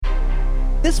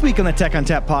This week on the Tech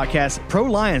ONTAP podcast,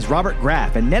 ProLion's Robert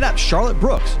Graf and NetApp's Charlotte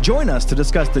Brooks join us to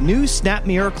discuss the new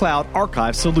SnapMirror Cloud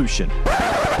Archive solution.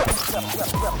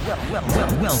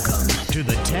 Welcome to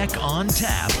the Tech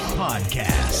ONTAP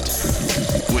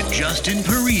podcast with Justin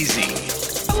Parisi.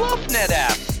 I love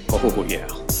NetApp. Oh, yeah.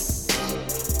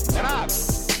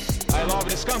 NetApp. I love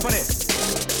this company.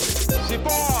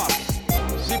 Support.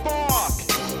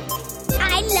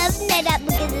 I love NetApp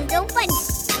because it's so funny.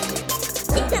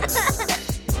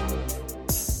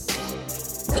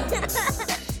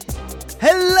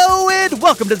 Hello and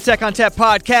welcome to the Tech ONTAP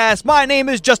podcast. My name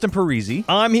is Justin Parisi.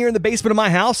 I'm here in the basement of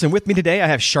my house, and with me today I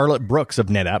have Charlotte Brooks of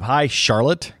NetApp. Hi,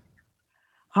 Charlotte.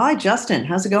 Hi, Justin.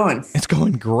 How's it going? It's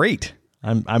going great.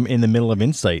 I'm in the middle of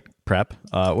Insight prep.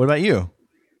 What about you?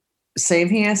 Same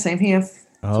here. It's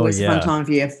always a fun time of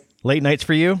year. Late nights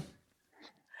for you?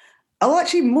 Oh,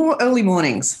 actually, more early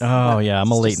mornings. Oh, yeah.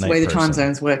 I'm a late night person. The way the time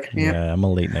zones work. Yeah, I'm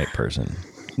a late night person.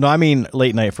 No, I mean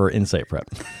late night for Insight prep.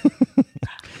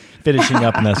 Finishing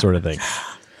up and that sort of thing.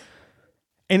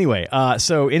 Anyway,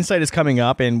 so Insight is coming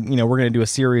up, and we're going to do a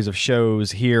series of shows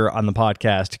here on the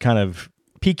podcast to kind of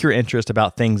pique your interest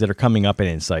about things that are coming up in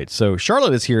Insight. So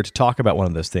Charlotte is here to talk about one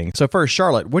of those things. So first,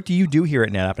 Charlotte, what do you do here at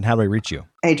NetApp, and how do I reach you?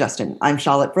 Hey, Justin. I'm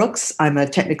Charlotte Brooks. I'm a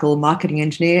technical marketing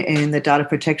engineer in the data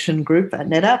protection group at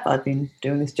NetApp. I've been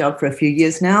doing this job for a few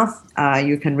years now.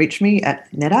 You can reach me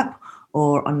at NetApp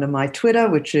or under my Twitter,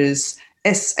 which is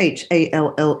SHALLOT_B,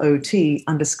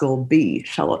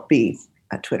 Charlotte B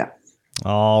at Twitter.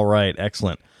 All right.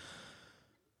 Excellent.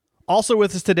 Also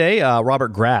with us today, Robert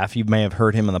Graf. You may have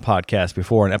heard him on the podcast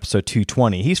before in episode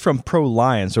 220. He's from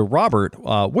ProLion. So Robert,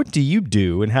 what do you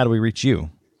do and how do we reach you?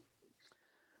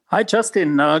 Hi,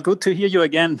 Justin. Good to hear you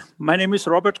again. My name is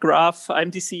Robert Graf.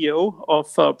 I'm the CEO of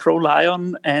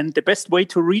ProLion, and the best way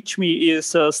to reach me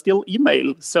is still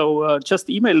email. So just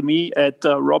email me at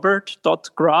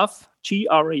robert.graf, Graf,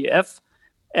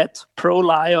 at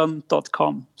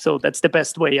prolion.com. So that's the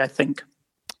best way, I think.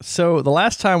 So the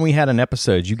last time we had an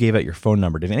episode, you gave out your phone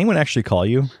number. Did anyone actually call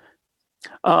you?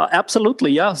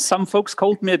 Absolutely, yeah. Some folks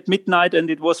called me at midnight, and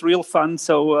it was real fun.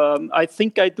 So I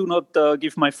think I do not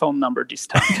give my phone number this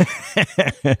time.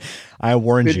 I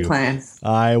warned you. Good plan.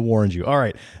 I warned you. All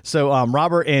right. So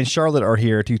Robert and Charlotte are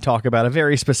here to talk about a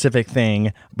very specific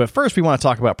thing. But first, we want to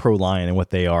talk about ProLion and what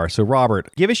they are. So Robert,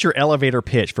 give us your elevator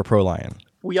pitch for ProLion.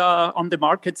 We are on the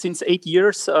market since 8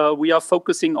 years. We are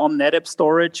focusing on NetApp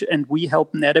storage, and we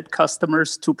help NetApp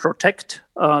customers to protect,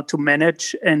 to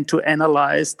manage, and to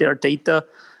analyze their data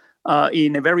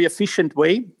in a very efficient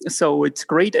way. So it's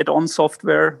great add-on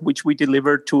software, which we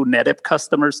deliver to NetApp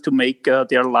customers to make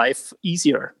their life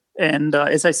easier. And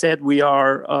as I said, we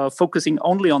are focusing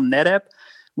only on NetApp.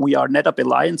 We are NetApp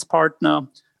Alliance partner.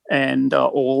 And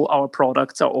all our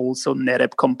products are also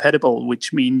NetApp compatible,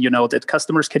 which means that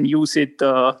customers can use it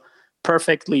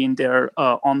perfectly in their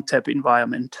ONTAP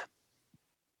environment.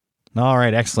 All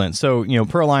right, excellent. So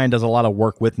ProLion does a lot of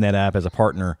work with NetApp as a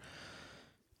partner,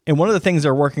 and one of the things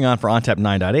they're working on for ONTAP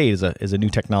 9.8 is a new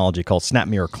technology called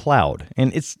SnapMirror Cloud,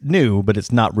 and it's new, but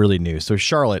it's not really new. So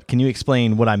Charlotte, can you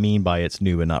explain what I mean by it's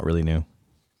new but not really new?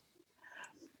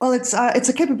 Well, it's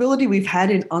a capability we've had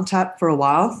in ONTAP for a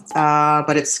while,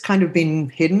 but it's kind of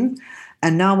been hidden.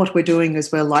 And now what we're doing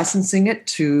is we're licensing it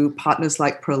to partners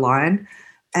like ProLion,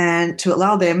 and to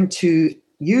allow them to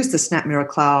use the SnapMirror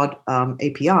Cloud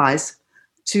APIs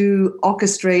to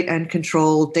orchestrate and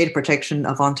control data protection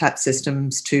of ONTAP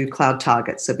systems to cloud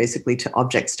targets, so basically to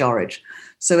object storage.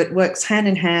 So it works hand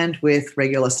in hand with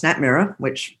regular SnapMirror,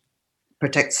 which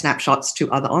protects snapshots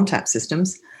to other ONTAP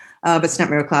systems. But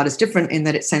SnapMirror Cloud is different in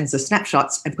that it sends the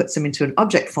snapshots and puts them into an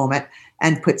object format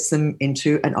and puts them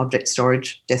into an object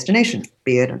storage destination,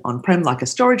 be it on-prem like a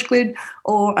storage grid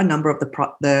or a number of the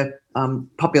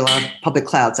popular public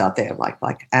clouds out there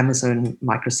like Amazon,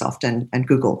 Microsoft, and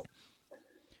Google.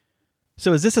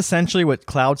 So is this essentially what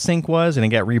Cloud Sync was, and it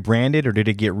got rebranded, or did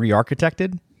it get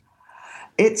re-architected?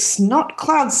 It's not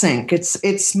Cloud Sync.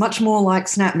 It's much more like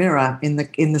SnapMirror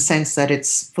in the sense that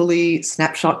it's fully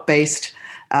snapshot based.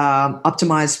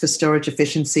 Optimized for storage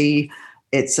efficiency.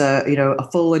 It's a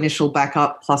full initial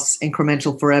backup plus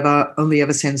incremental forever. Only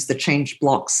ever sends the changed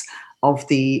blocks of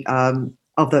the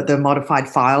modified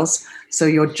files. So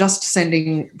you're just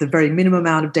sending the very minimum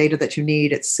amount of data that you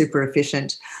need. It's super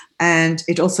efficient, and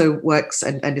it also works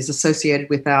and is associated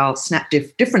with our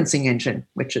SnapDiff differencing engine,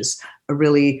 which is a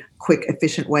really quick,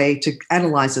 efficient way to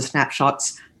analyze the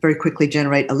snapshots, very quickly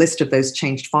generate a list of those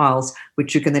changed files,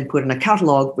 which you can then put in a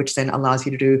catalog, which then allows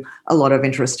you to do a lot of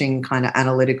interesting kind of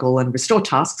analytical and restore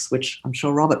tasks, which I'm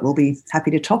sure Robert will be happy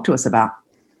to talk to us about.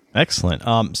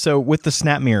 Excellent. So with the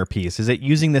SnapMirror piece, is it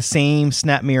using the same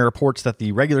SnapMirror ports that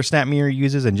the regular SnapMirror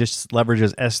uses and just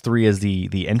leverages S3 as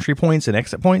the entry points and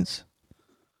exit points?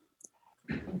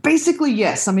 Basically,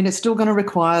 yes. I mean, it's still going to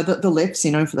require the lifts,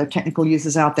 for the technical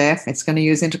users out there. It's going to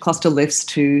use intercluster lifts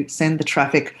to send the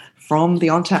traffic from the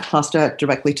ONTAP cluster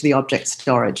directly to the object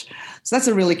storage. So that's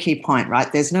a really key point,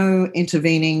 right? There's no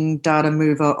intervening data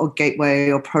mover or gateway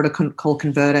or protocol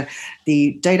converter.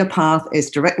 The data path is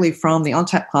directly from the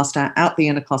ONTAP cluster out the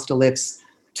intercluster lifts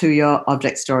to your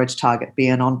object storage target, be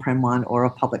an on-prem one or a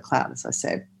public cloud, as I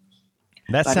said.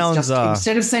 That But sounds... it's just,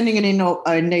 instead of sending it in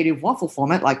a native waffle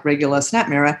format like regular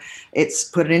SnapMirror, it's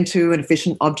put it into an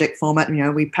efficient object format.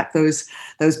 We pack those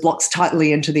blocks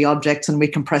tightly into the objects and we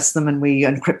compress them and we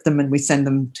encrypt them and we send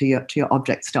them to your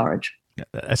object storage.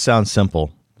 That sounds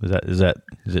simple. Is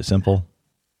it simple?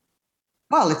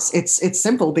 Well, it's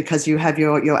simple because you have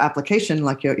your application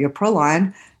like your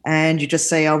ProLion, and you just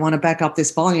say, I want to back up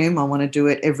this volume. I want to do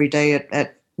it every day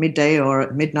at midday or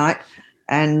at midnight,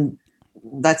 and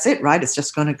that's it, right? It's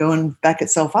just going to go and back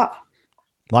itself up.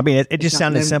 Well, I mean, it just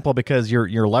sounded simple because you're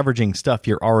leveraging stuff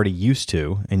you're already used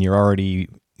to, and you're already,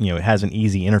 it has an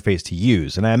easy interface to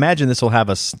use. And I imagine this will have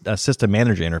a system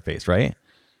manager interface, right?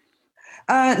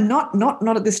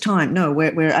 Not at this time. No,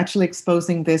 we're actually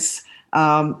exposing this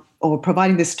or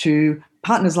providing this to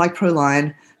partners like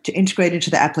ProLion to integrate into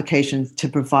the application to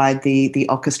provide the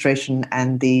orchestration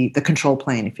and the control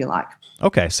plane, if you like.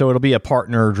 Okay, so it'll be a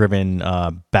partner-driven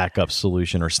backup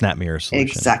solution or SnapMirror solution.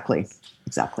 Exactly.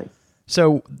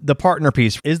 So the partner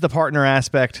piece, is the partner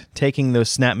aspect taking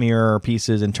those SnapMirror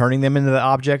pieces and turning them into the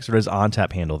objects, or does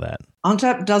ONTAP handle that?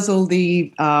 ONTAP does all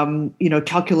the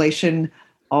calculation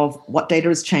of what data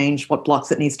has changed, what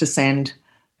blocks it needs to send,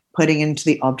 putting into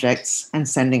the objects and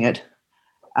sending it.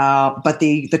 But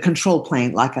the control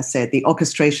plane, like I said, the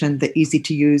orchestration, the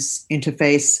easy-to-use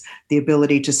interface, the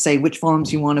ability to say which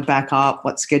volumes you want to back up,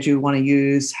 what schedule you want to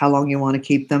use, how long you want to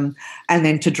keep them, and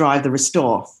then to drive the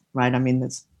restore, right? I mean,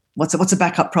 what's a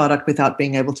backup product without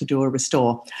being able to do a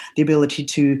restore? The ability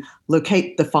to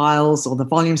locate the files or the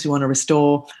volumes you want to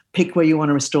restore, pick where you want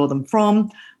to restore them from,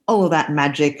 all of that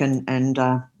magic and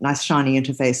nice shiny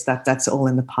interface, that's all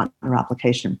in the partner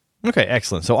application. Okay,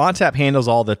 excellent. So ONTAP handles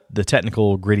all the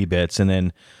technical gritty bits, and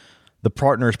then the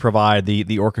partners provide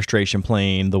the orchestration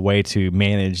plane, the way to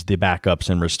manage the backups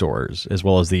and restores, as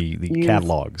well as the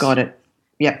catalogs. Got it.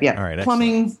 Yep. All right,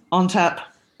 plumbing, ONTAP,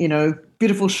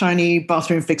 beautiful shiny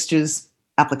bathroom fixtures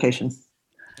application.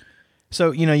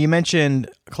 So, you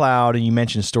mentioned cloud and you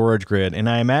mentioned StorageGRID, and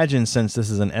I imagine since this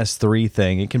is an S3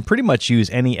 thing, it can pretty much use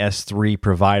any S3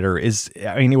 provider. It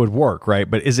would work, right?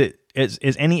 But is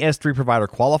any S3 provider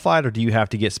qualified, or do you have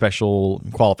to get special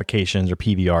qualifications or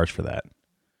PVRs for that?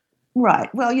 Right.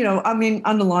 Well,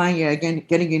 underlying, again,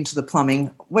 getting into the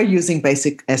plumbing, we're using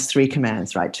basic S3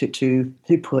 commands, right, to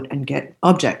put and get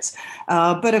objects.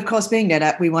 But of course, being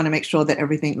NetApp, we want to make sure that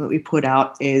everything that we put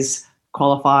out is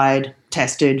qualified,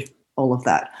 tested, all of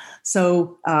that.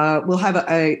 So we'll have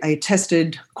a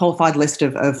tested, qualified list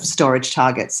of storage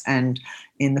targets. And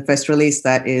in the first release,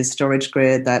 that is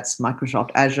StorageGRID, that's Microsoft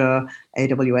Azure,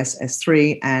 AWS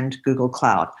S3, and Google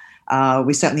Cloud.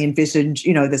 We certainly envisage,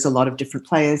 there's a lot of different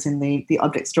players in the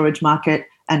object storage market,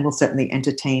 and we'll certainly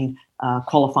entertain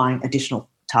qualifying additional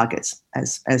targets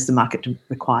as the market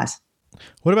requires.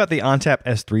 What about the ONTAP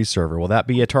S3 server? Will that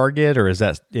be a target, or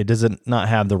does it not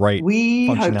have the right We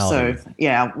functionality? hope so.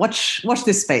 Yeah, watch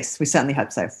this space. We certainly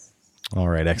hope so. All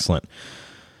right, excellent.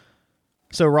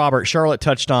 So, Robert, Charlotte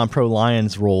touched on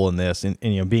ProLion's role in this, and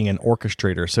being an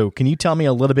orchestrator. So, can you tell me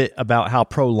a little bit about how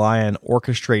ProLion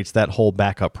orchestrates that whole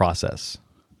backup process?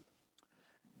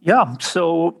 Yeah,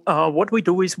 so what we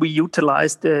do is we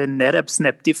utilize the NetApp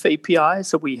SnapDiff API.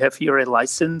 So we have here a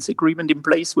license agreement in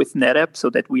place with NetApp so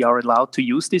that we are allowed to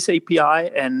use this API.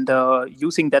 And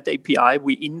using that API,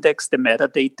 we index the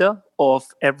metadata of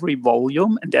every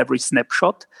volume and every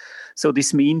snapshot. So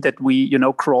this means that we,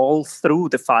 crawl through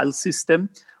the file system,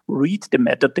 read the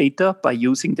metadata by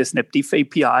using the SnapDiff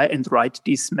API, and write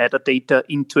this metadata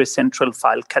into a central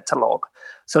file catalog.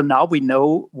 So now we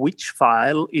know which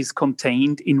file is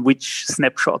contained in which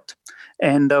snapshot.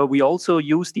 And we also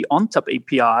use the ONTAP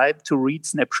API to read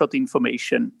snapshot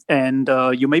information. And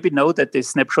you maybe know that the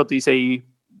snapshot is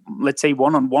let's say,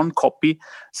 one-on-one copy.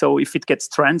 So if it gets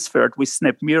transferred with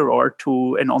SnapMirror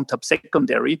to an ONTAP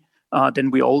secondary,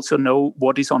 then we also know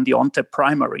what is on the ONTAP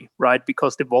primary, right?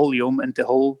 Because the volume and the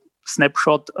whole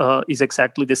snapshot is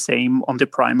exactly the same on the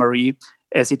primary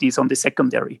as it is on the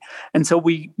secondary. And so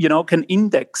we, can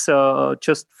index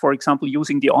just, for example,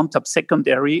 using the ONTAP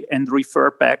secondary and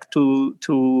refer back to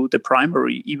the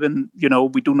primary. Even,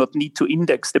 we do not need to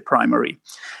index the primary.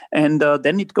 And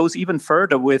then it goes even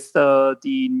further with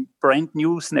the brand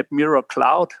new SnapMirror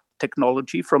Cloud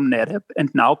technology from NetApp.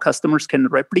 And now customers can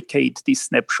replicate these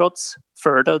snapshots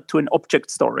further to an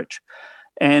object storage.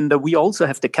 And we also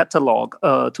have the catalog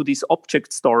to this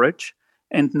object storage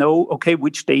and know, okay,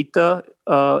 which data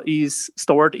is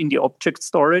stored in the object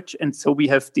storage. And so we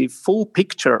have the full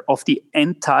picture of the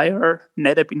entire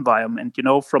NetApp environment,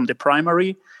 from the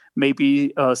primary,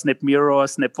 maybe SnapMirror,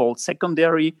 SnapVault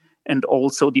secondary, and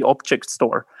also the object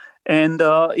store. And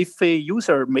if a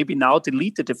user maybe now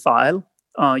deleted a file,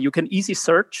 you can easily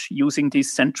search using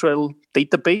this central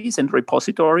database and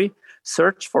repository,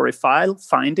 search for a file,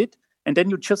 find it, and then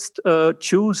you just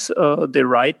choose the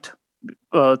right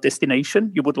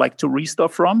destination you would like to restore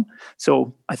from.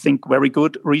 So I think very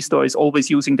good. Restore is always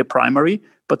using the primary,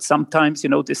 but sometimes,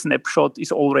 the snapshot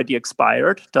is already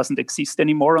expired, doesn't exist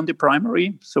anymore on the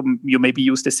primary. So you maybe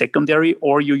use the secondary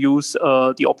or you use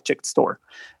the object store.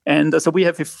 And so we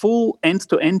have a full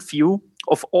end-to-end view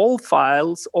of all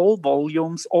files, all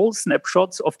volumes, all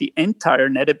snapshots of the entire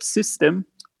NetApp system,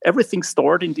 everything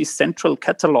stored in this central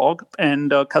catalog,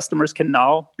 and customers can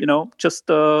now, just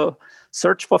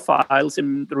search for files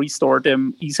and restore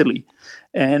them easily.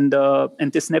 And the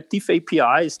SnapDiff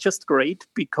API is just great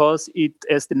because it,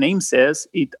 as the name says,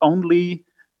 it only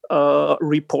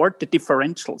report the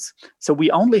differentials. So we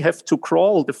only have to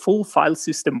crawl the full file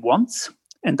system once,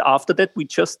 and after that we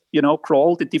just,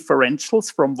 crawl the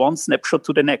differentials from one snapshot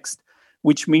to the next,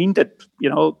 which means that,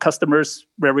 customers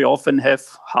very often have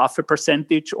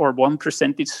 0.5% or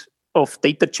 1% of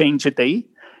data change a day.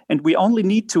 And we only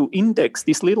need to index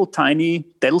these little tiny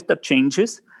delta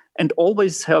changes and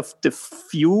always have the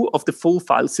view of the full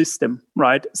file system,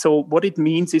 right? So what it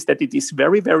means is that it is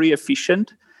very, very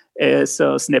efficient, as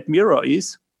SnapMirror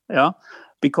is,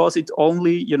 because it's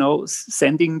only,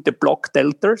 sending the block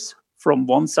deltas from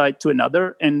one side to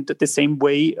another. And the same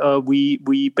way,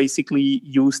 we basically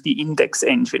use the index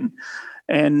engine.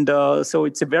 And so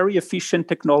it's a very efficient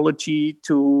technology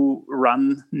to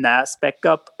run NAS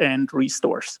backup and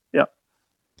restores. Yeah.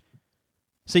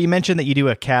 So you mentioned that you do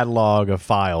a catalog of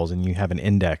files and you have an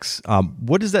index.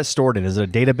 What is that stored in? Is it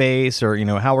a database,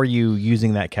 or how are you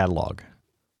using that catalog?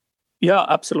 Yeah,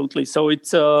 absolutely. So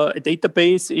it's a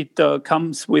database. It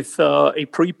comes with a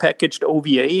prepackaged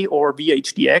OVA or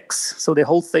VHDX. So the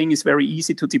whole thing is very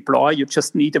easy to deploy. You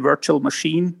just need a virtual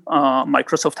machine,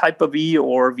 Microsoft Hyper-V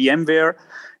or VMware.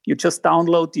 You just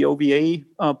download the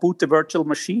OVA, boot the virtual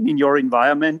machine in your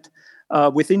environment.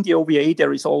 Within the OVA,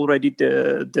 there is already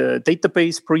the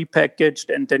database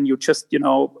prepackaged, and then you just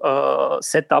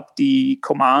set up the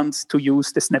commands to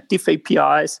use the SnapDiff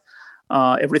APIs.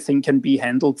 Everything can be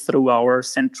handled through our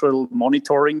central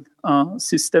monitoring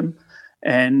system,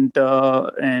 and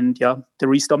the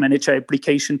Restore Manager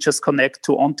application just connect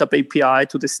to ONTAP API,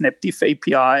 to the SnapDiff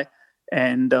API,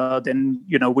 and then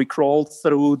we crawl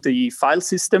through the file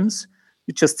systems.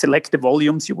 You just select the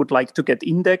volumes you would like to get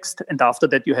indexed, and after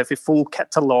that you have a full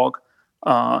catalog,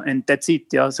 and that's it.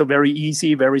 Yeah, so very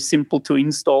easy, very simple to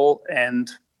install,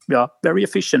 and very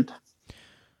efficient.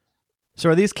 So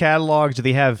are these catalogs, do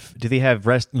they have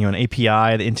REST, an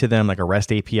API into them, like a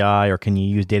REST API, or can you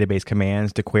use database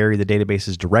commands to query the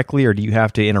databases directly, or do you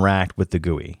have to interact with the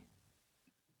GUI?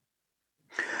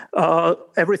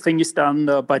 Everything is done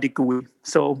by the GUI.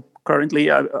 So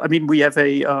currently, we have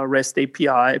a REST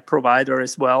API provider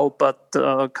as well, but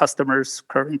customers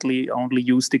currently only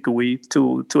use the GUI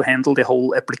to handle the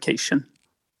whole application.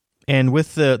 And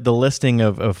with the listing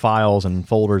of files and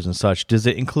folders and such, does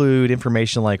it include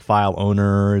information like file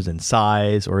owners and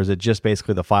size, or is it just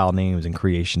basically the file names and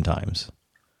creation times?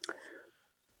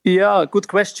 Yeah, good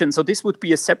question. So this would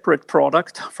be a separate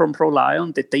product from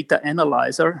ProLion, the data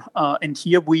analyzer. And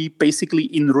here we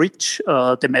basically enrich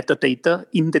the metadata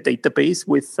in the database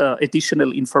with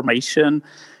additional information,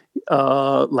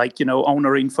 like,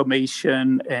 owner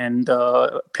information and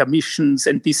permissions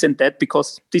and this and that,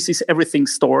 because this is everything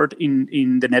stored in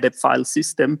the NetApp file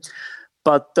system.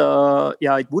 But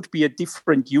it would be a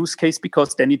different use case,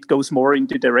 because then it goes more in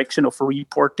the direction of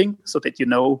reporting, so that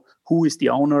who is the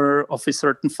owner of a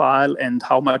certain file and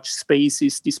how much space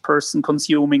is this person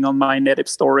consuming on my NetApp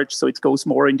storage. So it goes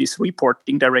more in this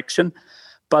reporting direction.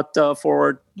 But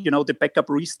for the backup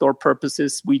restore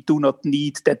purposes, we do not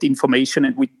need that information,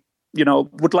 and we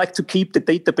would like to keep the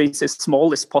database as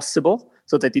small as possible,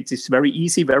 so that it is very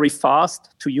easy, very fast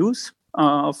to use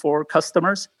for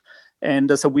customers.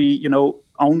 And so we,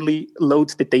 only load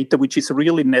the data which is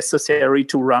really necessary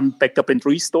to run backup and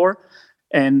restore.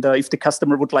 And if the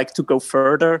customer would like to go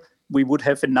further, we would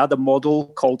have another model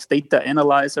called Data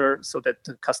Analyzer, so that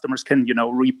the customers can,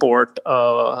 report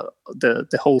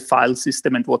the whole file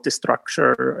system and what the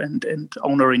structure and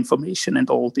owner information and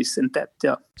all this and that.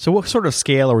 Yeah. So what sort of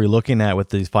scale are we looking at with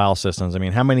these file systems? I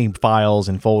mean, how many files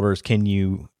and folders can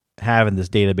you have in this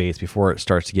database before it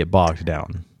starts to get bogged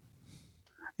down?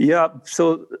 Yeah.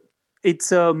 So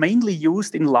it's mainly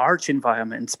used in large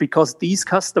environments, because these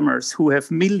customers who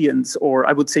have millions, or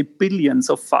I would say billions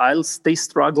of files, they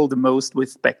struggle the most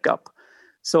with backup.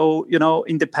 So,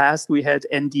 in the past we had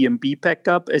NDMB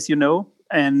backup, as you know,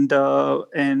 and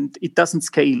it doesn't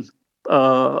scale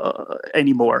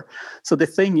anymore. So the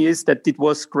thing is that it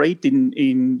was great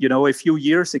in a few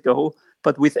years ago.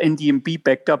 But with NDMB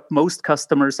backup, most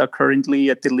customers are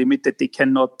currently at the limit that they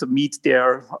cannot meet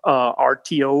their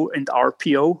RTO and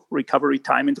RPO, recovery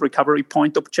time and recovery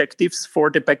point objectives for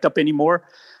the backup anymore.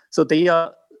 So they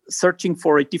are searching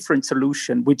for a different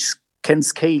solution, which can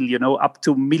scale, up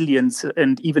to millions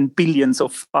and even billions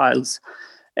of files.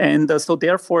 And so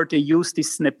therefore, they use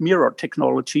this SnapMirror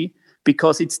technology,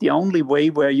 because it's the only way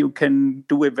where you can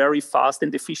do a very fast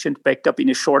and efficient backup in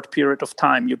a short period of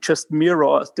time. You just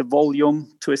mirror the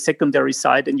volume to a secondary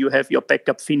site and you have your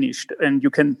backup finished. And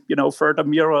you can, further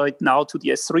mirror it now to the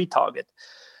S3 target.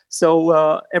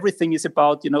 So everything is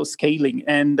about, scaling.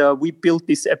 And we built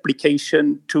this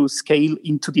application to scale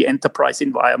into the enterprise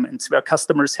environments where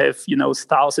customers have,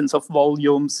 thousands of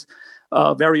volumes,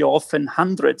 very often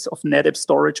hundreds of NetApp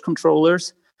storage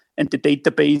controllers. And the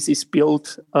database is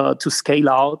built to scale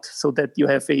out so that you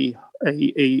have a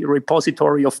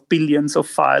repository of billions of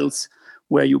files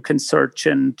where you can search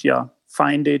and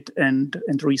find it and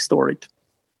restore it.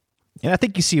 And I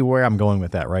think you see where I'm going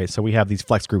with that, right? So we have these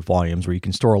flex group volumes where you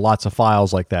can store lots of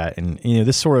files like that. And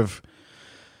this sort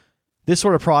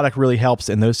of product really helps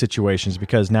in those situations,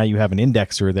 because now you have an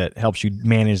indexer that helps you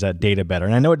manage that data better.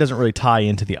 And I know it doesn't really tie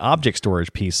into the object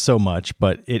storage piece so much,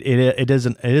 but it is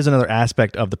another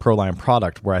aspect of the ProLiant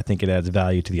product where I think it adds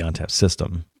value to the ONTAP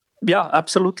system. Yeah,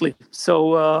 absolutely.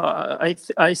 So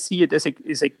I see it as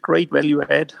a great value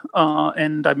add,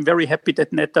 and I'm very happy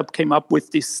that NetApp came up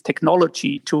with this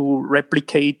technology to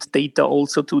replicate data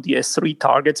also to the S3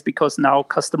 targets, because now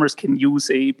customers can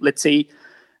use let's say,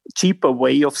 cheaper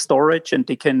way of storage, and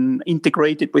they can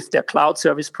integrate it with their cloud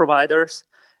service providers.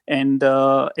 And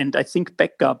I think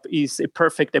backup is a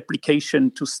perfect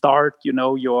application to start,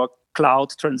 your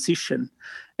cloud transition.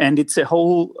 And it's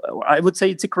I would say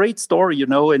it's a great story,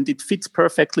 and it fits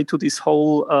perfectly to this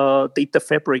whole data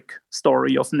fabric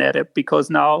story of NetApp, because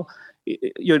now,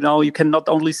 you can not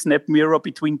only SnapMirror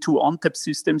between two ONTAP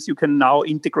systems, you can now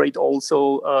integrate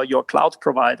also your cloud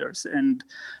providers. And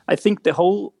I think the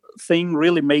whole thing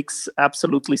really makes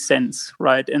absolutely sense,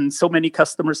 right? And so many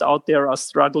customers out there are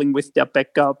struggling with their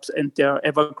backups and their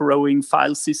ever-growing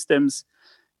file systems,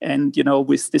 and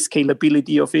with the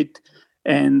scalability of it.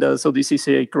 And so this is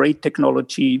a great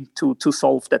technology to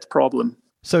solve that problem.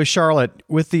 So Charlotte,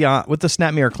 with the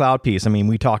SnapMirror cloud piece, I mean,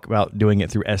 we talk about doing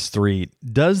it through S3.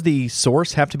 Does the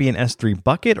source have to be an S3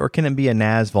 bucket, or can it be a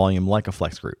NAS volume like a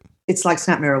Flex Group? It's like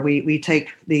SnapMirror. We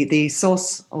take the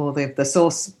source, or the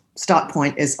source start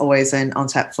point is always an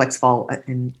ONTAP Flex file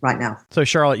right now. So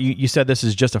Charlotte, you said this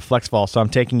is just a Flex file, so I'm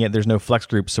taking it there's no Flex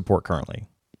Group support currently.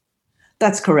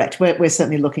 That's correct. We're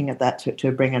certainly looking at that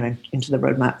to bring it into the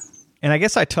roadmap. And I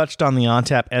guess I touched on the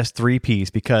ONTAP S3 piece,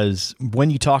 because when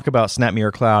you talk about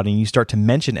SnapMirror Cloud and you start to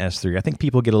mention S3, I think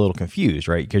people get a little confused,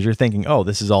 right? Because you're thinking, oh,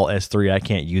 this is all S3, I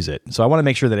can't use it. So I want to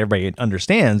make sure that everybody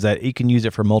understands that you can use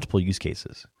it for multiple use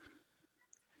cases.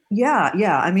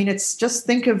 Yeah. I mean, it's just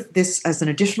think of this as an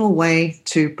additional way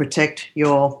to protect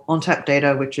your ONTAP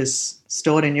data, which is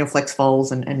stored in your Flex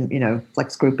files and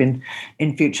Flex Group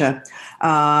in future.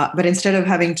 But instead of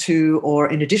having to, or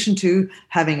in addition to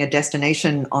having a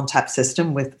destination ONTAP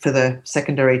system for the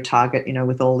secondary target,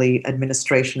 with all the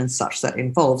administration and such that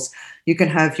involves, you can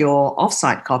have your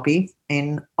offsite copy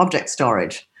in object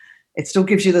storage. It still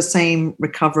gives you the same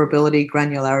recoverability,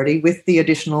 granularity, with the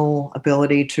additional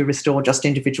ability to restore just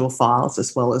individual files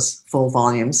as well as full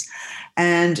volumes.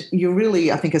 And you're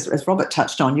really, I think, as Robert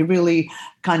touched on, you're really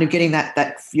kind of getting that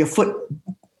your foot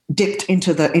dipped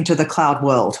into the cloud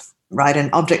world, right? And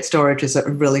object storage is a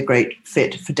really great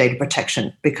fit for data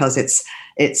protection, because it's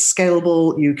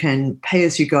scalable. You can pay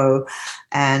as you go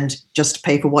and just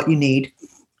pay for what you need.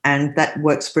 And that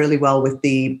works really well with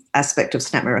the aspect of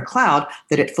SnapMirror Cloud,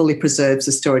 that it fully preserves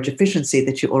the storage efficiency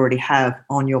that you already have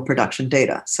on your production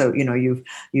data. So,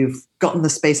 you've gotten the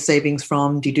space savings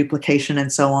from deduplication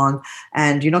and so on,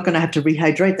 and you're not going to have to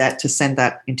rehydrate that to send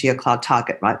that into your cloud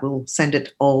target, right? We'll send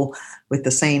it all with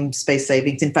the same space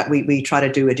savings. In fact, we try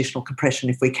to do additional compression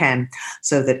if we can,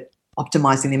 so that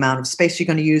optimizing the amount of space you're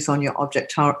going to use on your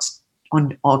object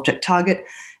target,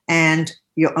 and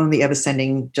you're only ever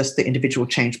sending just the individual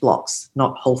change blocks,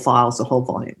 not whole files or whole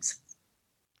volumes.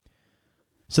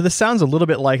 So this sounds a little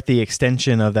bit like the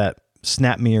extension of that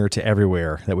SnapMirror to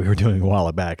everywhere that we were doing a while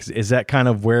back. Is that kind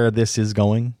of where this is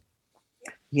going?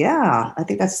 Yeah, I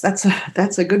think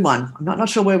that's a good one. I'm not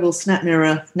sure where we'll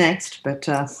SnapMirror next, but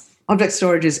object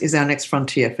storage is our next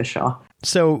frontier for sure.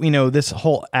 So, this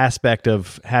whole aspect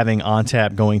of having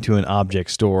ONTAP going to an object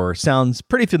store sounds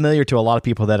pretty familiar to a lot of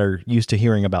people that are used to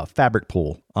hearing about Fabric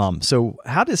Pool. So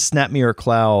how does SnapMirror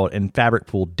Cloud and Fabric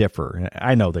Pool differ?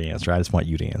 I know the answer. I just want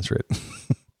you to answer it.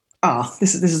 Oh,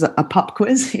 this is a pop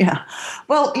quiz? Yeah.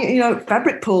 Well,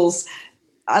 Fabric Pools,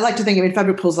 I like to think of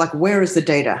Fabric Pools like, where is the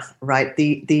data, right?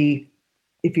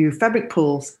 If you Fabric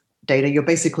Pools data, you're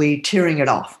basically tearing it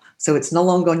off. So it's no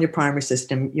longer on your primary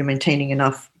system. You're maintaining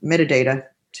enough metadata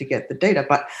to get the data,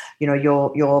 but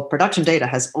your production data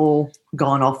has all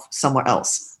gone off somewhere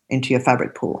else into your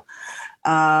Fabric Pool.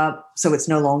 So it's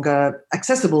no longer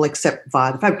accessible except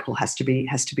via the Fabric Pool. Has to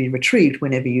be retrieved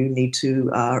whenever you need to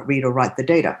read or write the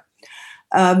data.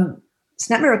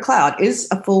 SnapMirror Cloud is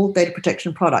a full data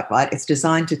protection product, right? It's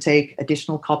designed to take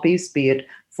additional copies, be it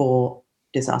for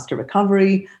disaster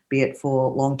recovery, be it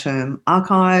for long-term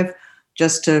archive,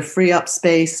 just to free up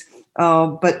space.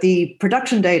 But the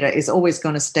production data is always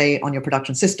going to stay on your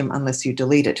production system unless you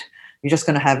delete it. You're just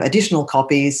going to have additional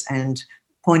copies and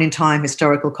point-in-time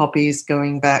historical copies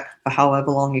going back for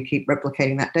however long you keep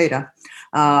replicating that data.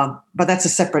 But that's a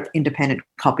separate independent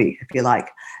copy, if you like.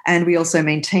 And we also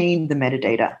maintain the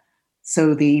metadata.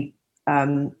 So the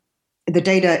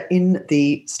data in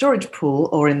the storage pool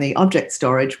or in the object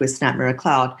storage with SnapMirror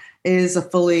Cloud is a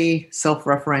fully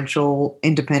self-referential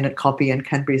independent copy and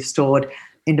can be stored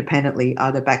independently,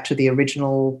 either back to the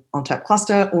original ONTAP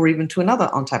cluster or even to another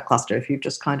ONTAP cluster if you've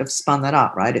just kind of spun that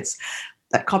up, right? It's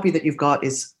that copy that you've got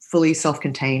is fully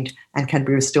self-contained and can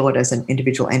be restored as an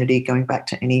individual entity going back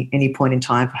to any point in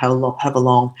time for however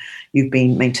long you've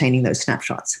been maintaining those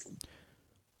snapshots.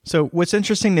 So what's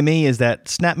interesting to me is that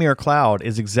SnapMirror Cloud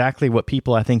is exactly what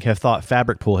people, I think, have thought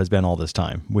Fabric Pool has been all this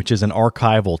time, which is an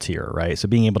archival tier, right? So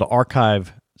being able to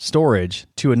archive storage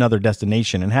to another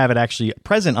destination and have it actually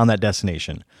present on that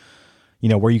destination,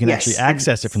 where you can actually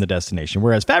access it from the destination.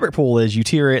 Whereas Fabric Pool is you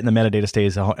tier it and the metadata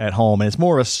stays at home, and it's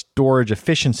more a storage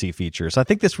efficiency feature. So I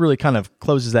think this really kind of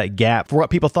closes that gap for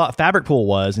what people thought Fabric Pool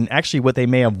was and actually what they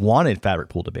may have wanted Fabric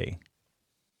Pool to be.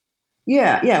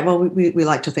 Yeah. Well, we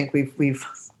like to think we've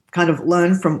kind of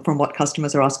learn from what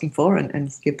customers are asking for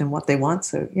and give them what they want.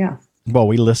 So, yeah. Well,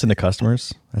 we listen to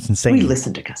customers. That's insane. We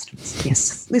listen to customers.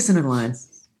 Yes. Listen and learn.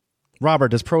 Robert,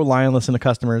 does ProLion listen to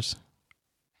customers?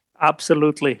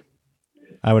 Absolutely.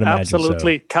 I would imagine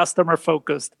Absolutely. so. Customer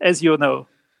focused, as you know.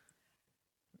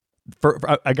 For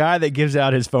a guy that gives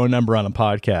out his phone number on a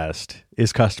podcast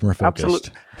is customer focused.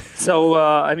 Absolutely.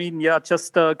 So,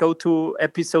 just go to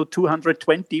episode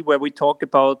 220 where we talk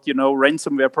about,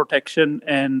 ransomware protection,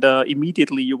 and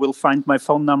immediately you will find my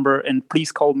phone number, and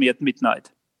please call me at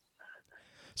midnight.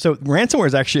 So ransomware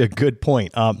is actually a good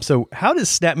point. So how does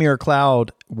SnapMirror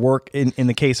Cloud work in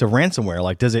the case of ransomware?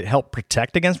 Like, does it help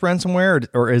protect against ransomware,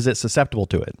 or is it susceptible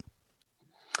to it?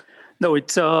 No,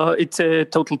 it's a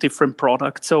total different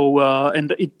product. So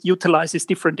and it utilizes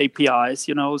different APIs.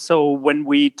 So when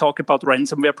we talk about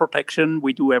ransomware protection,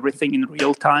 we do everything in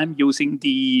real time using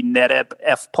the NetApp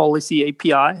F-Policy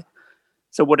API.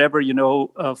 So whatever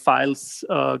files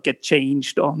get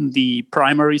changed on the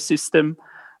primary system,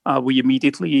 we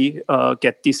immediately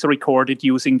get this recorded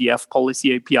using the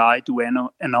F-Policy API, do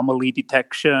anomaly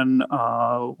detection,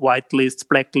 whitelists,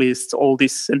 blacklists, all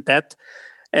this and that.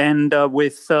 And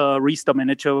with Restore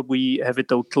Manager, we have a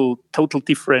total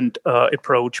different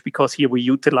approach, because here we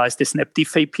utilize the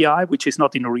SnapDiff API, which is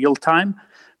not in real time,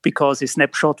 because a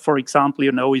snapshot, for example,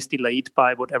 is delayed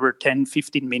by whatever 10,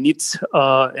 15 minutes.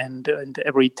 And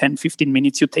every 10, 15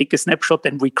 minutes, you take a snapshot,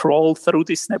 and we crawl through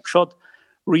this snapshot,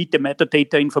 read the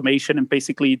metadata information, and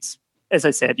basically it's, as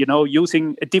I said,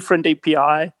 using a different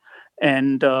API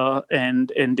and a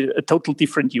total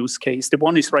different use case. The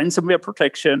one is ransomware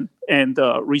protection, and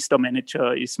Restore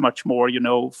Manager is much more,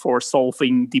 for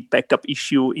solving the backup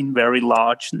issue in very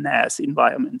large NAS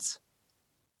environments.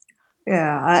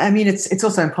 Yeah, I mean, it's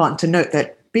also important to note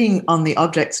that being on the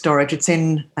object storage, it's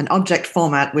in an object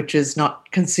format which is not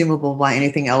consumable by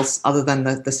anything else other than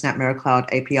the SnapMirror Cloud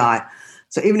API.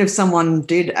 So even if someone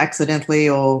did accidentally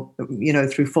or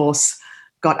through force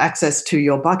got access to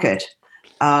your bucket,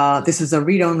 this is a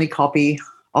read-only copy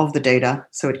of the data.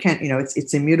 So it can't,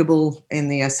 it's immutable in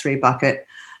the S3 bucket,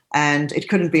 and it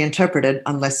couldn't be interpreted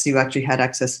unless you actually had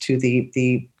access to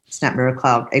the SnapMirror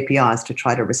Cloud APIs to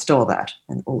try to restore that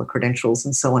and all the credentials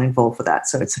and so on involved for that.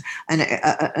 So it's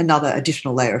another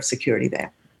additional layer of security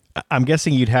there. I'm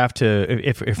guessing you'd have to,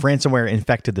 if ransomware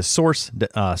infected the source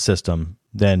system,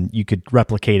 then you could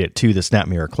replicate it to the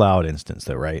SnapMirror Cloud instance,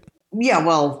 though, right? Yeah,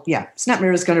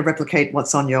 SnapMirror is going to replicate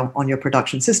what's on your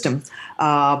production system,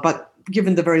 but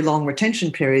given the very long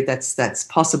retention period, that's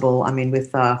possible. I mean,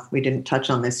 we didn't touch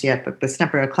on this yet, but with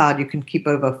SnapMirror Cloud, you can keep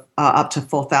over up to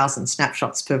 4,000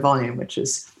 snapshots per volume, which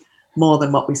is more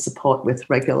than what we support with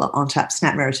regular ONTAP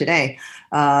SnapMirror today.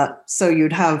 So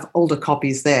you'd have older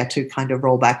copies there to kind of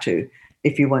roll back to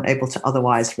if you weren't able to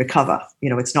otherwise recover.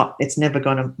 It's never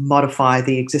going to modify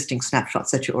the existing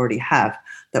snapshots that you already have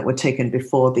that were taken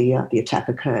before the attack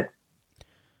occurred.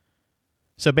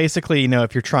 So basically,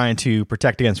 if you're trying to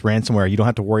protect against ransomware, you don't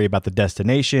have to worry about the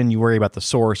destination. You worry about the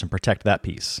source and protect that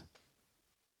piece.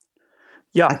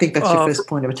 Yeah, I think that's your first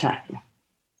point of attack.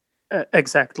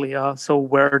 Exactly. So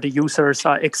where the users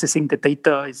are accessing the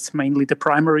data, it's mainly the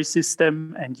primary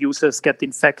system, and users get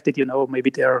infected,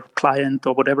 maybe their client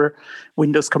or whatever,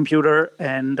 Windows computer,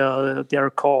 and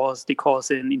they cause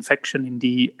an infection in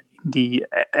the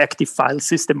active file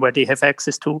system where they have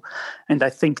access to. And I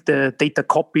think the data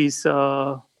copies in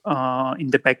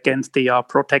the backend, they are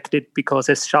protected because,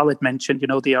 as Charlotte mentioned,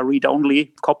 they are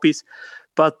read-only copies.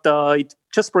 But it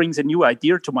just brings a new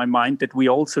idea to my mind that we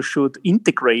also should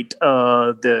integrate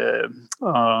the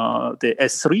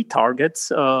S3 targets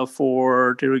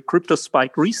for the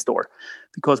CryptoSpike restore,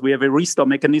 because we have a restore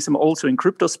mechanism also in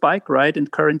CryptoSpike, right?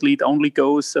 And currently it only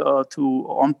goes to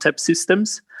ONTAP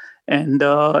systems. And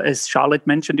as Charlotte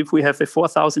mentioned, if we have a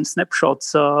 4,000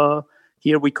 snapshots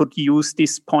here, we could use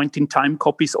this point-in-time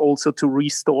copies also to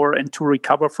restore and to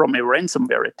recover from a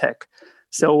ransomware attack.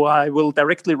 So I will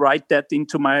directly write that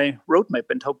into my roadmap,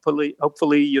 and hopefully,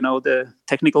 the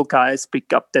technical guys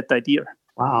pick up that idea.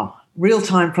 Wow.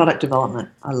 Real-time product development.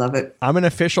 I love it. I'm an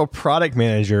official product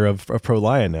manager of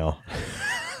ProLion now.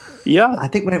 Yeah. I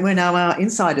think we're now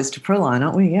insiders to ProLion,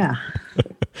 aren't we? Yeah.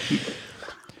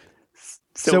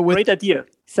 So great idea.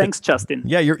 Thanks, Justin.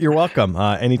 Yeah, you're welcome.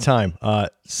 Anytime.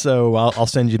 So I'll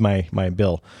send you my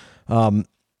bill.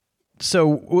 So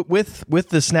with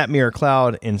the SnapMirror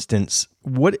Cloud instance,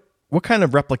 what kind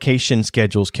of replication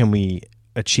schedules can we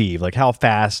achieve? Like how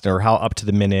fast or how up to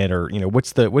the minute, or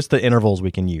what's the intervals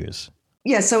we can use?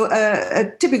 Yeah, so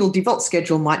a typical default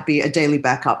schedule might be a daily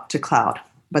backup to cloud,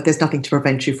 but there's nothing to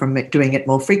prevent you from doing it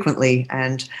more frequently.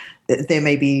 And there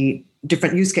may be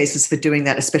different use cases for doing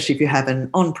that, especially if you have an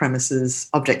on-premises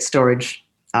object storage,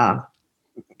 a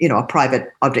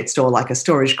private object store like a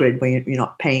storage grid where you're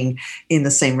not paying in the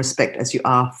same respect as you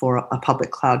are for a public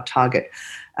cloud target.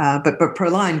 But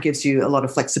ProLion gives you a lot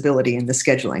of flexibility in the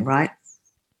scheduling, right?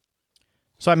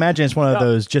 So I imagine it's one of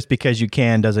those, just because you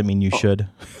can doesn't mean you should.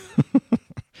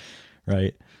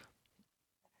 Right?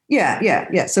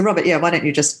 Yeah. So Robert, why don't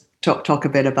you just talk a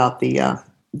bit about the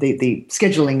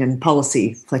scheduling and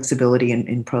policy flexibility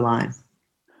in ProLion?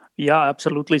 Yeah,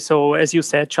 absolutely. So as you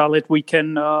said, Charlotte, we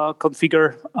can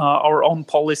configure our own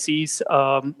policies,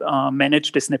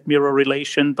 manage the SnapMirror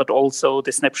relation, but also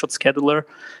the snapshot scheduler.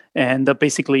 And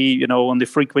basically, on the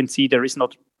frequency, there is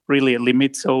not really a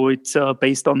limit. So it's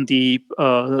based on the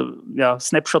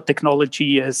snapshot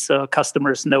technology as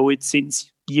customers know it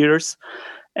since years.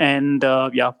 And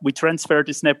we transfer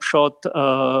the snapshot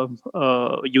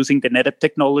using the NetApp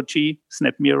technology,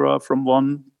 SnapMirror, from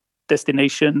one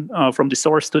destination, from the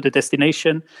source to the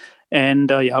destination. And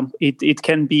it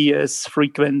can be as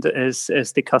frequent as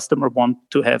the customer want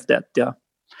to have that. Yeah.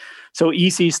 So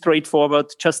easy,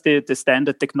 straightforward, just the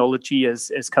standard technology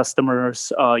as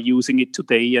customers are using it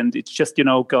today. And it's just,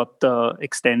 got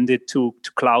extended to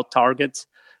cloud targets.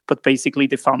 But basically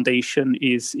the foundation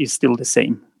is still the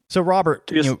same. So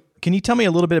Robert, can you tell me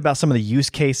a little bit about some of the use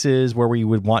cases where we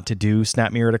would want to do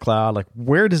SnapMirror to cloud? Like,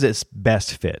 where does this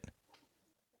best fit?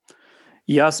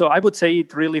 Yeah, so I would say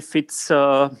it really fits,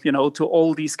 to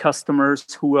all these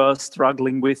customers who are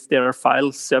struggling with their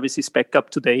file services backup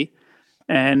today.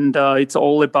 And it's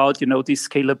all about, this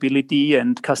scalability,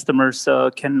 and customers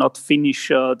cannot finish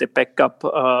the backup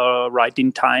right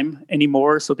in time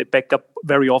anymore. So the backup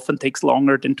very often takes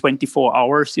longer than 24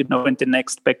 hours, and the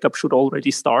next backup should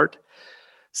already start.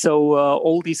 So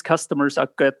all these customers are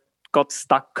got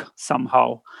stuck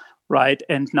somehow, right?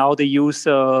 And now they use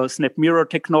SnapMirror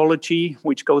technology,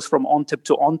 which goes from ONTAP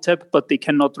to ONTAP, but they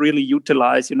cannot really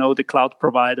utilize, the cloud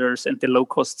providers and the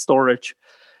low-cost storage.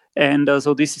 And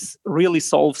so this really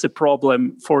solves a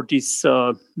problem for these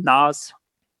NAS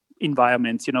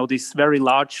environments, these very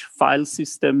large file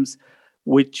systems,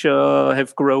 which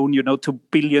have grown, to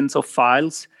billions of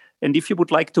files. And if you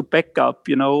would like to back up,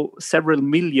 several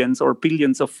millions or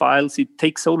billions of files, it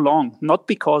takes so long, not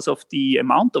because of the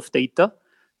amount of data,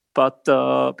 but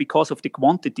because of the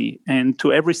quantity. And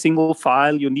to every single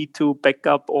file, you need to back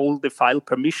up all the file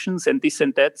permissions and this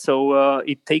and that. So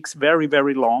it takes very,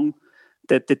 very long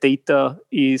that the data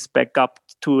is backed up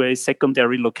to a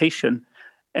secondary location.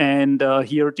 And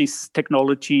here, this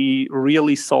technology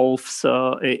really solves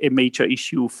a major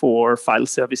issue for file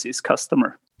services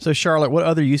customer. So, Charlotte, what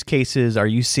other use cases are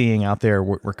you seeing out there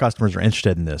where customers are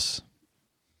interested in this?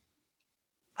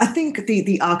 I think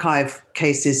the archive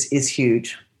case is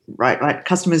huge, right?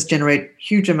 Customers generate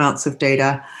huge amounts of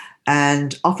data,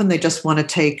 and often they just want to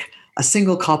take a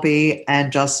single copy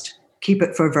and just keep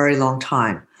it for a very long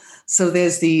time. So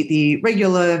there's the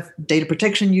regular data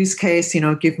protection use case,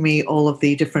 give me all of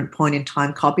the different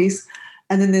point-in-time copies.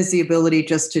 And then there's the ability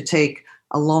just to take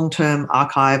a long-term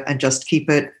archive and just keep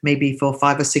it maybe for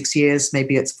 5 or 6 years.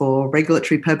 Maybe it's for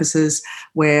regulatory purposes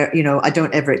where, I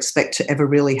don't ever expect to ever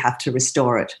really have to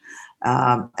restore it.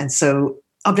 And so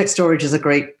object storage is a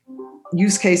great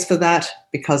use case for that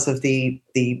because of the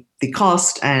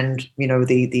cost and,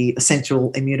 the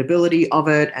essential immutability of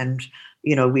it. And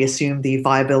we assume the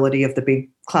viability of the big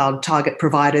cloud target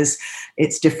providers.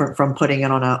 It's different from putting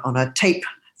it on a tape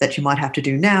that you might have to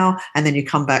do now, and then you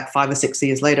come back 5 or 6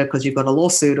 years later because you've got a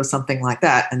lawsuit or something like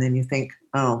that, and then you think,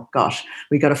 oh gosh,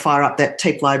 we got to fire up that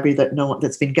tape library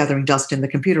that's been gathering dust in the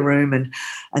computer room, and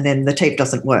then the tape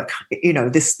doesn't work.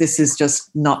 This is just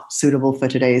not suitable for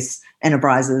today's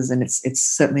enterprises, and it's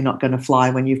certainly not going to fly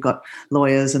when you've got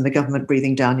lawyers and the government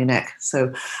breathing down your neck.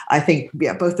 So I think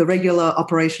both the regular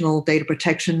operational data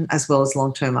protection as well as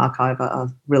long-term archive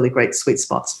are really great sweet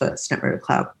spots for SnapMirror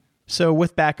Cloud. So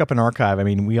with backup and archive,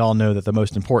 we all know that the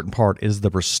most important part is the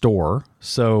restore.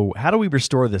 So how do we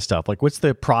restore this stuff? Like, what's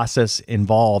the process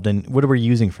involved and what are we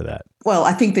using for that? Well,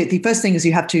 I think that the first thing is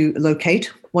you have to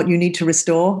locate what you need to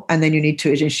restore, and then you need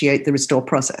to initiate the restore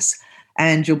process.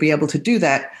 And you'll be able to do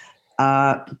that,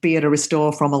 be it a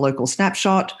restore from a local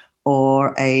snapshot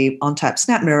or a ONTAP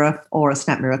SnapMirror or a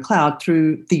SnapMirror Cloud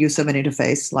through the use of an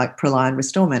interface like ProLiant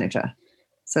Restore Manager.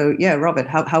 So, yeah, Robert,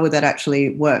 how would that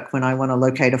actually work when I want to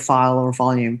locate a file or a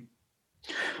volume?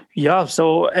 Yeah,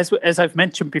 so as I've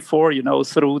mentioned before,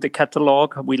 through the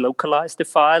catalog, we localize the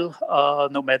file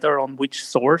no matter on which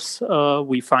source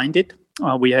we find it.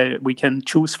 We can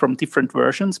choose from different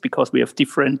versions because we have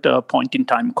different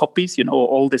point-in-time copies.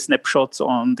 All the snapshots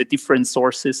on the different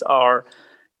sources are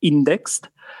indexed.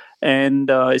 And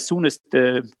as soon as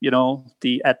the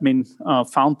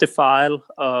admin found the file,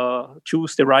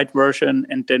 choose the right version,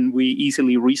 and then we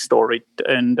easily restore it.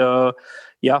 And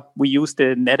we use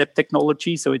the NetApp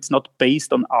technology, so it's not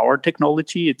based on our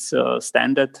technology. It's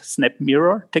standard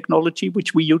SnapMirror technology,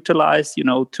 which we utilize,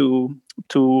 to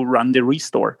run the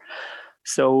restore.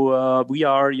 So we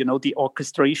are, the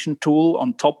orchestration tool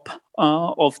on top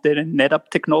of the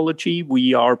NetApp technology.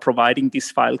 We are providing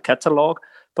this file catalog.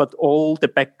 But all the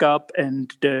backup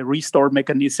and the restore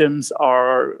mechanisms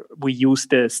we use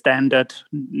the standard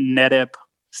NetApp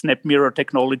SnapMirror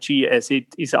technology as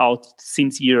it is out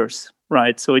since years,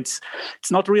 right? So it's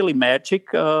not really magic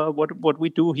what we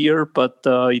do here, but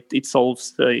it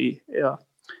solves a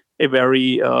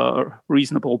very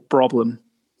reasonable problem.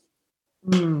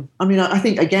 I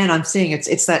think again, I'm seeing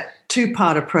it's that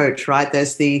two-part approach, right?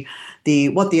 There's the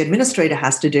what the administrator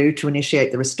has to do to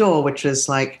initiate the restore, which is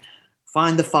like,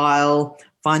 find the file,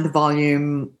 find the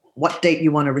volume, what date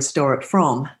you want to restore it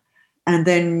from. And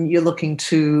then you're looking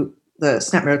to the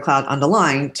SnapMirror Cloud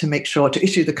underlying to make sure to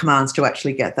issue the commands to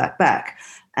actually get that back.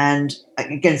 And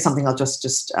again, something I'll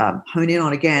just hone in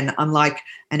on again, unlike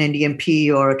an NDMP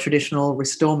or a traditional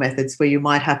restore methods where you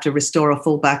might have to restore a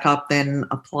full backup, then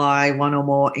apply one or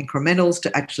more incrementals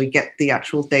to actually get the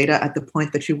actual data at the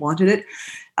point that you wanted it.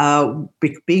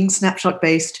 Being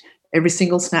snapshot-based, every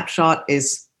single snapshot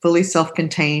is fully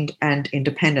self-contained and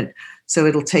independent. So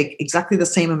it'll take exactly the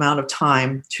same amount of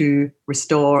time to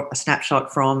restore a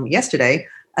snapshot from yesterday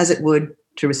as it would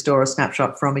to restore a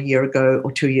snapshot from a year ago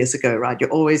or 2 years ago, right? You're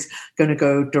always going to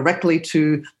go directly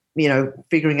to,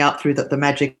 figuring out through the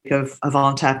magic of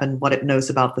ONTAP and what it knows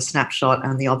about the snapshot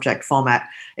and the object format.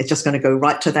 It's just going to go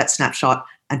right to that snapshot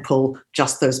and pull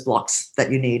just those blocks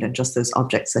that you need and just those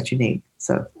objects that you need.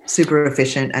 So super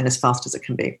efficient and as fast as it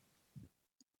can be.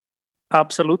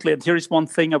 Absolutely. And here is one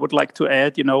thing I would like to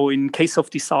add, in case of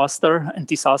disaster and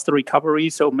disaster recovery.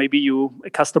 So maybe a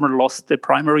customer lost the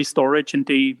primary storage and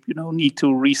they, need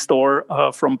to restore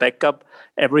from backup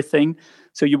everything.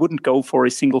 So you wouldn't go for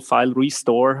a single file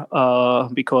restore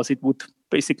because it would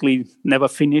basically never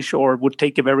finish or would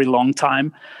take a very long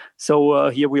time. So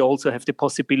here we also have the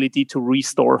possibility to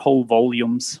restore whole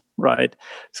volumes, right?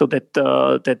 So that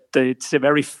it's a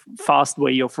very fast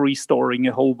way of restoring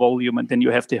a whole volume, and then you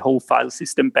have the whole file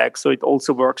system back. So it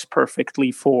also works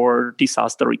perfectly for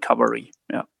disaster recovery.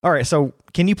 Yeah. All right. So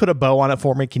can you put a bow on it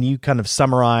for me? Can you kind of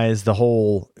summarize the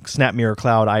whole SnapMirror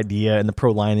Cloud idea and the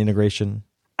ProLion integration?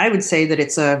 I would say that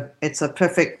it's a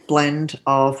perfect blend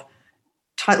of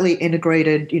tightly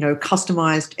integrated,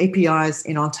 customized APIs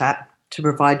in ONTAP to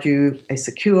provide you a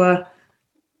secure,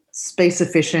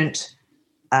 space-efficient,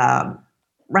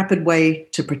 rapid way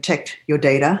to protect your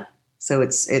data. So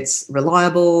it's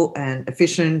reliable and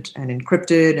efficient and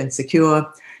encrypted and secure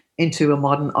into a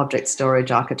modern object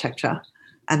storage architecture.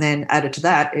 And then added to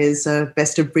that is a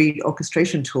best-of-breed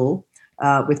orchestration tool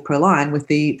with ProLion with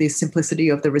the simplicity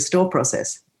of the restore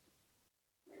process.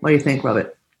 What do you think,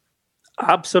 Robert?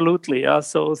 Absolutely.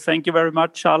 So thank you very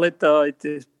much, Charlotte. It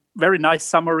is very nice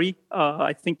summary.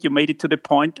 I think you made it to the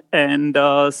point. And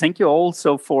thank you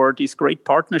also for this great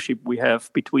partnership we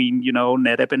have between,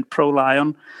 NetApp and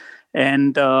ProLion.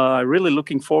 And really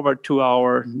looking forward to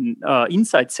our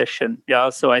Insight session.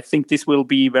 Yeah, so I think this will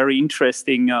be very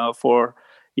interesting for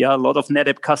a lot of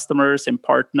NetApp customers and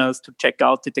partners to check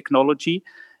out the technology.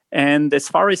 And as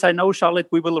far as I know, Charlotte,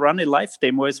 we will run a live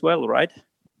demo as well, right?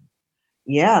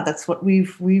 Yeah, that's what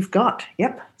we've got.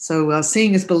 Yep. So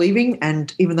seeing is believing,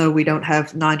 and even though we don't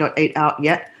have 9.8 out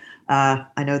yet,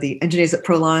 I know the engineers at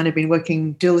ProLion have been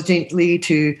working diligently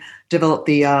to develop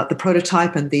the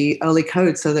prototype and the early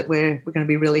code, so that we're going to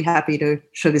be really happy to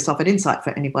show this off at Insight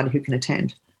for anybody who can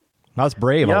attend. That's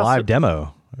brave. A live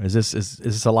demo. Is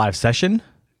this a live session?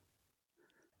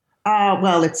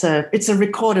 Well, it's a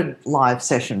recorded live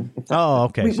session. Oh,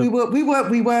 okay. We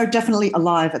were definitely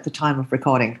alive at the time of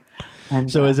recording. And,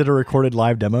 so is it a recorded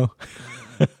live demo?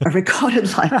 A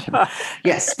recorded live demo.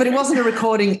 Yes, but it wasn't a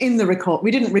recording in the record.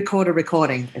 We didn't record a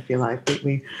recording, if you like.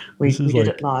 We did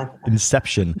it live.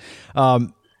 Inception.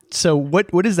 So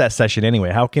what is that session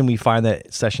anyway? How can we find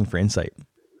that session for Insight?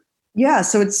 Yeah,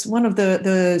 so it's one of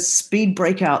the speed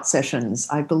breakout sessions.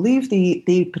 I believe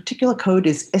the particular code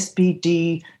is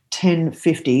SBD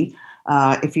 1050.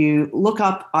 If you look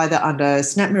up either under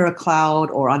SnapMirror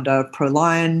Cloud or under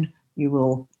ProLion, you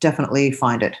will definitely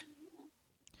find it.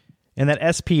 And that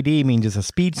SPD means it's a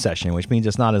speed session, which means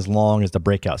it's not as long as the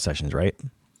breakout sessions, right?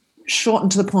 Short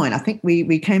and to the point. I think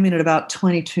we came in at about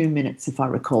 22 minutes, if I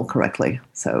recall correctly.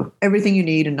 So everything you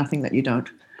need and nothing that you don't.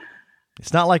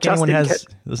 It's not like anyone has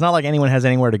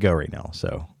anywhere to go right now.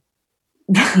 So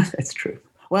that's true.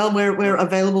 Well, we're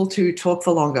available to talk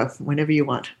for longer whenever you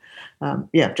want.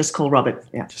 Just call Robert.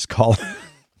 Yeah, just call.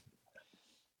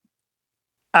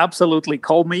 Absolutely.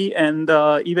 Call me. And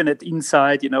even at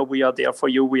Insight, we are there for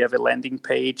you. We have a landing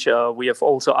page. We have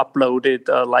also uploaded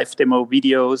live demo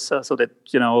videos so that,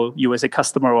 you as a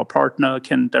customer or partner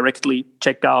can directly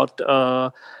check out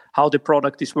how the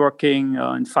product is working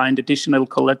and find additional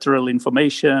collateral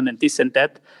information and this and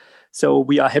that. So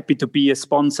we are happy to be a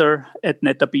sponsor at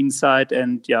NetApp Insight,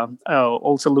 and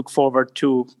also look forward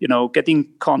to getting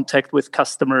contact with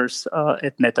customers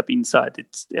at NetApp Insight.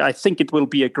 I think it will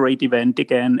be a great event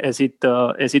again, as it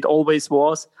always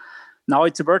was. Now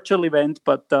it's a virtual event,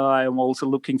 but I am also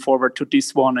looking forward to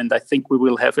this one, and I think we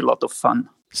will have a lot of fun.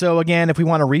 So again, if we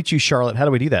want to reach you, Charlotte, how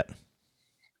do we do that?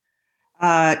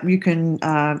 You can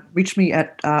reach me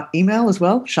at email as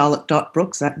well,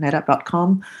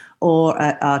 charlotte.brooks@netapp.com, or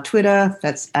at Twitter,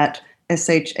 that's at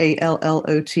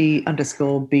SHALLOT_B,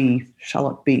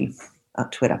 Charlotte B,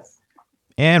 Twitter.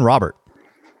 And Robert.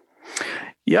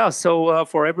 Yeah, so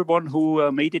for everyone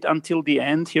who made it until the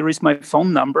end, here is my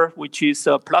phone number, which is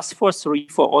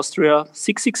 +43 for Austria,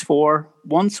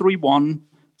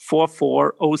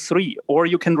 664-131-4403. Or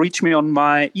you can reach me on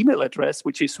my email address,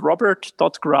 which is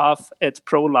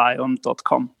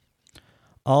robert.graf@prolion.com.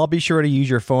 I'll be sure to use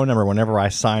your phone number whenever I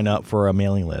sign up for a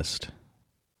mailing list.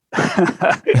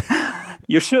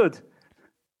 You should.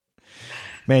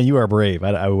 Man, you are brave.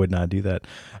 I would not do that.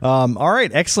 All right,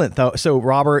 excellent. So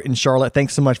Robert and Charlotte,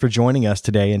 thanks so much for joining us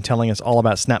today and telling us all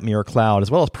about SnapMirror Cloud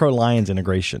as well as ProLion's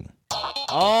integration.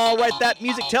 All right, that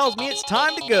music tells me it's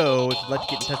time to go. If you'd like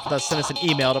to get in touch with us, send us an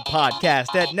email to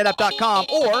podcast@netapp.com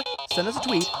or send us a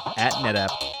tweet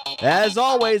 @netapp. As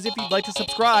always, if you'd like to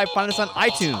subscribe, find us on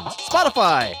iTunes,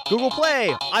 Spotify, Google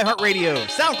Play, iHeartRadio,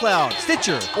 SoundCloud,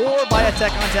 Stitcher, or via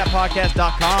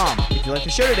TechOnTapPodcast.com. If you like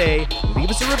the show today, leave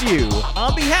us a review.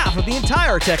 On behalf of the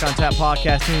entire Tech on Tap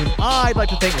podcast team, I'd like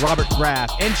to thank Robert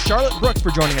Graff and Charlotte Brooks for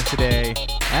joining us today.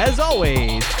 As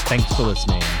always, thanks for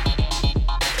listening.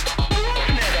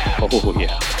 Oh,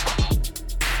 yeah.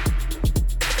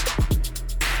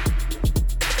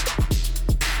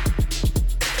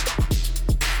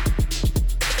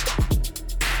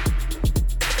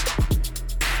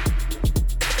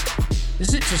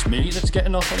 Is it just me that's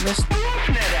getting off on this?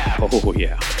 Oh,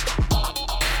 yeah.